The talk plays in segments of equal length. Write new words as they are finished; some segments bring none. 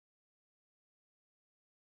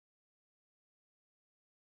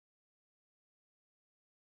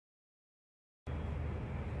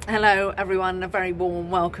Hello everyone, a very warm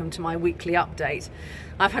welcome to my weekly update.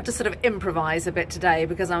 I've had to sort of improvise a bit today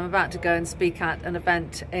because I'm about to go and speak at an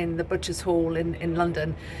event in the Butchers Hall in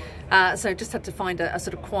London. So just had to find a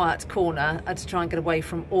sort of quiet corner to try and get away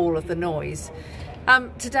from all of the noise.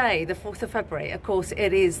 Today, the 4th of February, of course,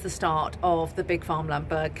 it is the start of the Big Farmland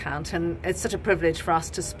Bird Count, and it's such a privilege for us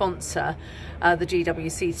to sponsor the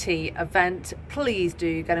GWCT event. Please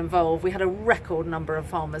do get involved. We had a record number of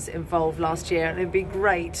farmers involved last year, and it'd be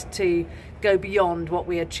great to go beyond what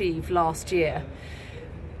we achieved last year.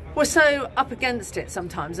 We're so up against it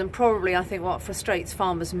sometimes, and probably I think what frustrates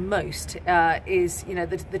farmers most is, you know,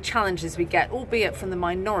 the challenges we get, albeit from the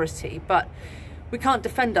minority, but we can't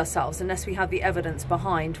defend ourselves unless we have the evidence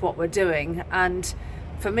behind what we're doing. And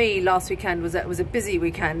for me, last weekend was a busy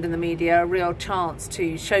weekend in the media, a real chance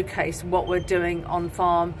to showcase what we're doing on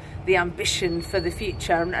farm, the ambition for the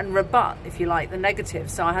future, and rebut, if you like, the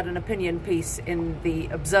negatives. So I had an opinion piece in the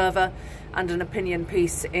Observer and an opinion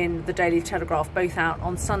piece in the Daily Telegraph, both out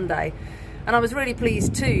on Sunday. And I was really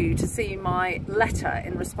pleased too to see my letter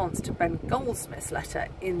in response to Ben Goldsmith's letter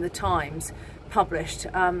in the Times published.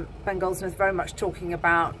 Ben Goldsmith very much talking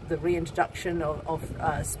about the reintroduction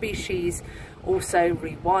of species, also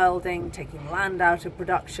rewilding, taking land out of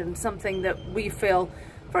production, something that we feel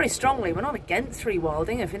very strongly. We're not against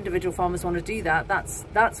rewilding. If individual farmers want to do that,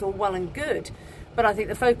 that's all well and good. But I think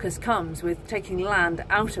the focus comes with taking land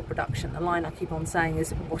out of production. The line I keep on saying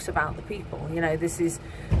is, what about the people? You know, this is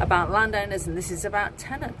about landowners and this is about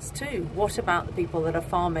tenants too. What about the people that are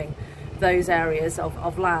farming those areas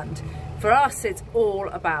of land? For us, it's all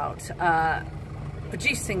about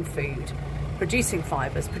producing food, producing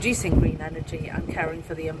fibres, producing green energy and caring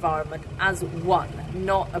for the environment as one,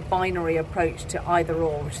 not a binary approach to either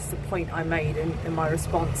or, which is the point I made in my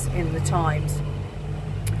response in the Times.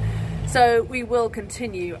 So we will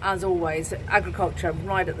continue, as always, agriculture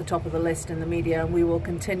right at the top of the list in the media, and we will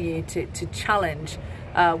continue to challenge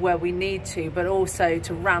where we need to, but also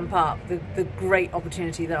to ramp up the great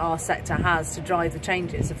opportunity that our sector has to drive the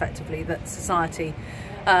changes effectively that society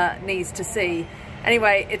needs to see.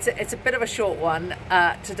 Anyway, it's a bit of a short one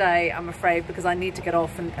today, I'm afraid, because I need to get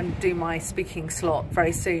off and do my speaking slot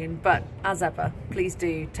very soon. But as ever, please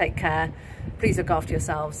do take care. Please look after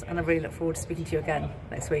yourselves, and I really look forward to speaking to you again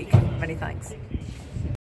next week. Many thanks.